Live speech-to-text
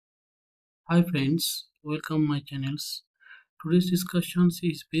Hi friends, welcome my channels. Today's discussions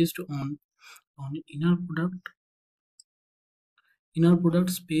is based on inner product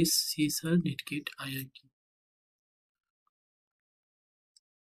space CSIR Net IIT.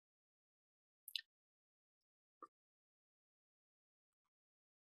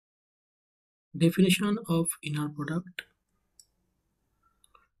 Definition of inner product.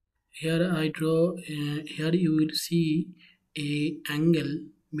 Here I draw. Here you will see a angle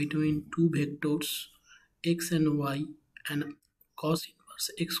between two vectors x and y and cos inverse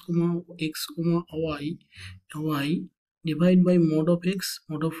x comma y divided by mod of x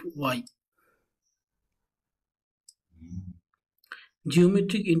mod of y.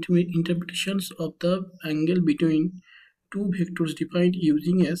 Geometric interpretations of the angle between two vectors defined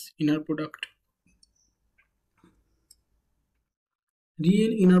using as inner product.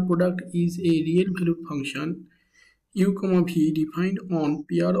 Real inner product is a real valued function u, v defined on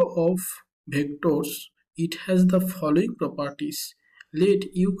pair of vectors. It has the following properties. Let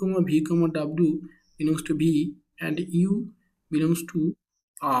u, v, w belongs to v and u belongs to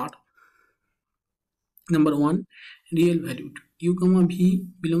r. Number 1, real valued. U, v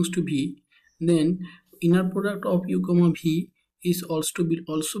belongs to v. Then inner product of u, v is also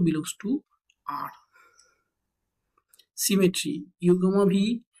belongs to r. Symmetry. U,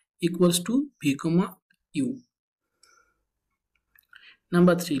 v equals to v, u.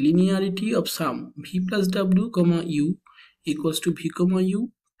 Number 3, linearity of sum. V plus w, u equals to v,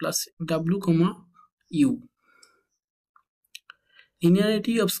 u plus w, u.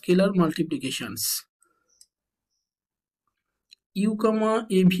 Linearity of scalar multiplications. U,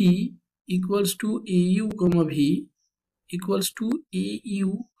 av equals to au, v equals to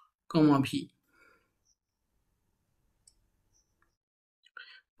au, v.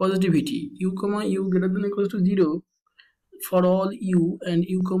 Positivity. U, greater than or equals to 0 for all u and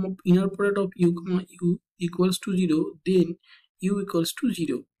u, inner product of u, u equals to 0, then u equals to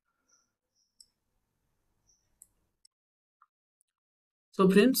 0. So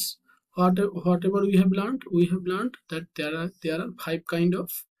friends, whatever we have learned that there are five kind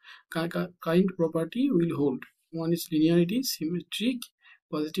property will hold. One is linearity, symmetric,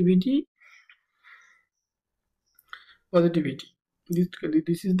 positivity.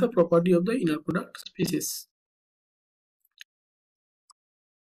 This is the property of the inner product spaces.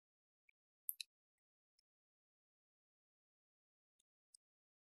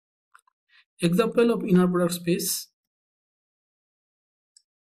 Example of inner product space.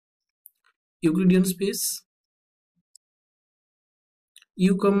 Euclidean space.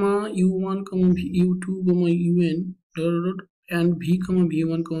 U, u1, u2, un and v,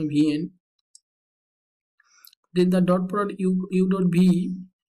 v1, vn. Then the dot product u dot v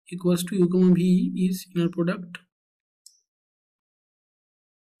equals to u, v is inner product.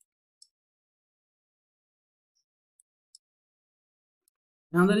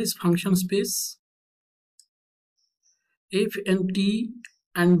 Another is function space. F and t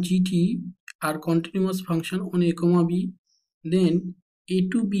and gt are continuous function on a, b. Then a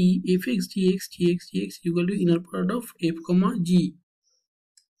to b fx dx equal to inner product of f, g.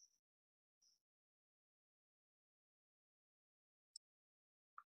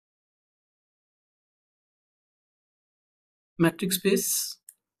 Matrix space.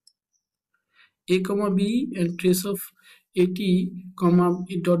 A, b and trace of at,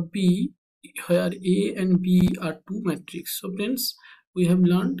 dot b, where a and b are two matrices. So friends, we have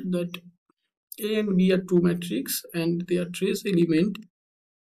learned that a and b are two matrices and their trace element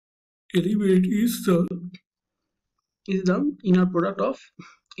is the inner product of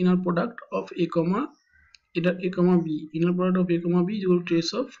a, a, b. Inner product of a, b is equal to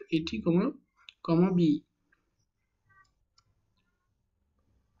trace of at, b.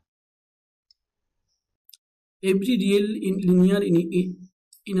 Every real linear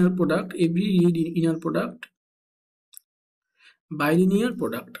inner product, bilinear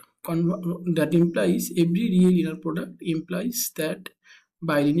product, that implies every real inner product implies that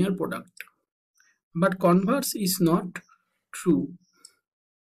bilinear product, but converse is not true.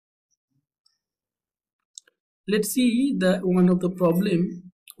 Let's see one of the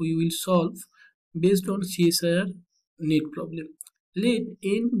problem we will solve based on CSIR Net problem. Let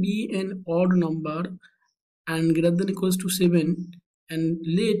n be an odd number and greater than or equals to 7, and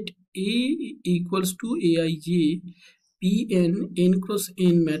let a equals to aij pn n cross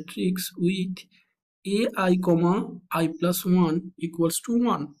n matrix with ai, I plus 1 equals to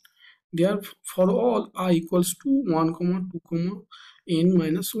 1. Therefore, for all I equals to 1, 2, n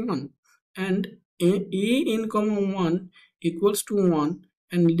minus 1, and an, 1 equals to 1,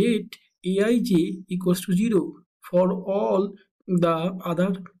 and let aij equals to 0 for all the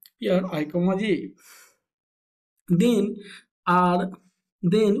other here I comma j. Then our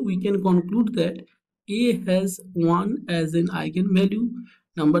then we can conclude that a has 1 as an eigenvalue,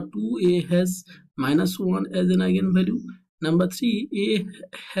 number 2 a has -1 as an eigenvalue, number 3 a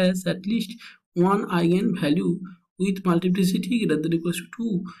has at least one eigenvalue with multiplicity greater than or equals to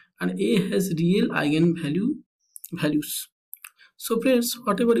 2, and a has real values. So friends,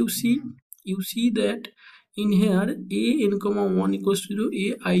 whatever you see that in here a n comma 1 equals to 0, a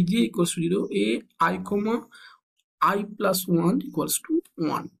I j equals to 0, a I comma I plus 1 equals to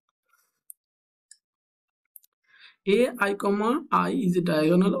 1. A I comma I is a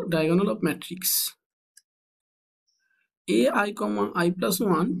diagonal of matrix. A I comma I plus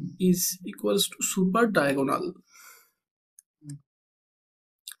 1 is equals to super diagonal.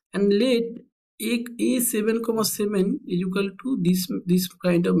 And let a 7 comma 7 is equal to this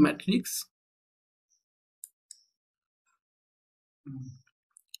kind of matrix.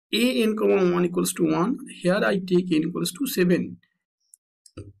 A n comma 1 equals to 1. Here I take n equals to 7.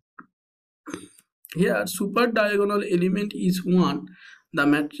 Here super diagonal element is 1. The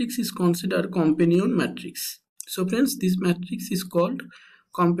matrix is considered companion matrix. So friends, this matrix is called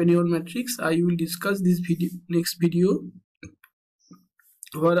companion matrix. I will discuss this next video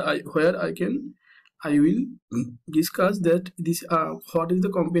where I will discuss that this what is the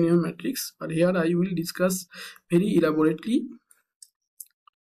companion matrix, but here I will discuss very elaborately.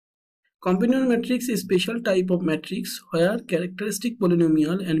 Companion matrix is a special type of matrix where characteristic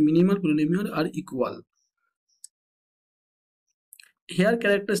polynomial and minimal polynomial are equal. Here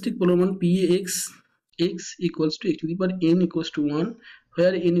characteristic polynomial x equals to x to the power n equals to 1,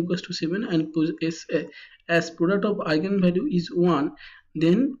 where n equals to 7, and as product of eigenvalue is 1,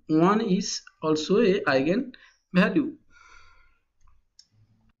 then 1 is also a eigenvalue.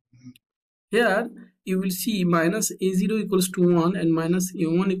 Here you will see minus a0 equals to 1 and minus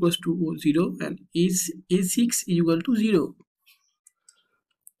a1 equals to 0 and a6 is equal to 0.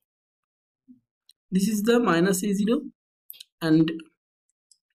 This is the minus a0 and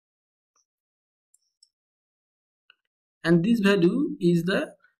this value is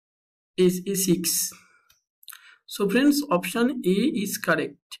the a6. So friends, option A is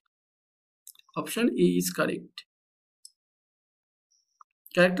correct. Option A is correct.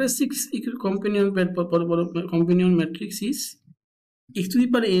 Characteristics companion matrix is x to the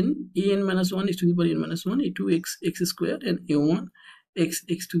power n, a n minus 1, x to the power n minus 1, a2 x square, and a1 x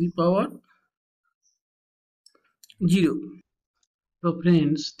to the power 0. So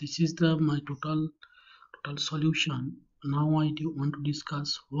friends, this is my total solution. Now I want to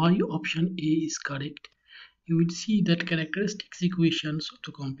discuss why option A is correct. You will see that characteristics equations of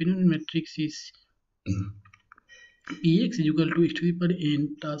the companion matrix is Ax is equal to x to the power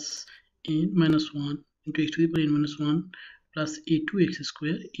n plus n minus 1 into x to the power n minus 1 plus a2 x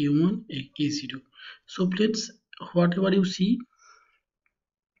square, a1 a0. So let's, whatever you see,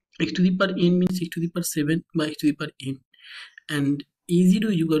 x to the power n means x to the power 7 by x to the power n, and a0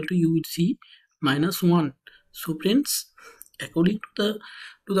 is equal to, you will see, minus 1. So friends, according to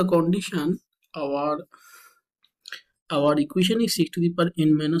the condition, our equation is x to the power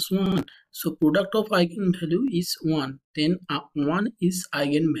n minus 1. So product of eigenvalue is 1. Then 1 is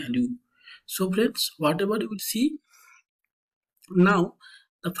eigenvalue. So friends, whatever you will see, now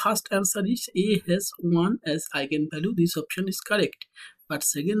the first answer is A has 1 as eigenvalue. This option is correct. But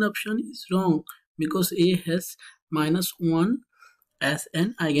second option is wrong because A has minus 1 as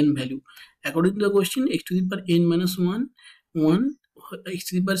an eigenvalue. According to the question, x to the power n minus 1, x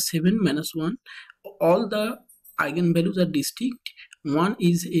to the power 7 minus 1, all the eigenvalues are distinct. One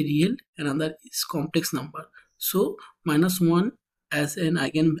is a real, another is complex number. So minus 1 as an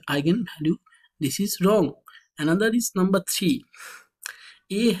eigenvalue, this is wrong. Another is number 3.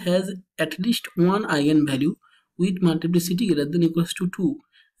 A has at least one eigenvalue with multiplicity greater than or equals to 2.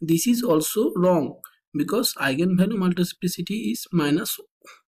 This is also wrong because eigenvalue multiplicity is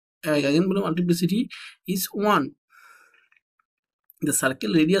eigenvalue is 1. The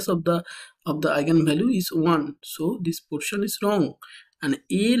circle radius of the eigenvalue is 1. So this portion is wrong, and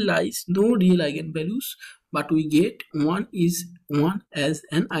A lies no real eigenvalues, but we get 1 is 1 as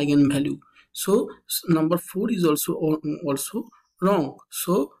an eigenvalue. So number 4 is also wrong.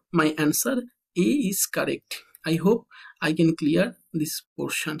 So my answer A is correct. I hope I can clear these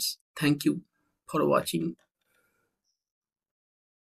portions. Thank you for watching.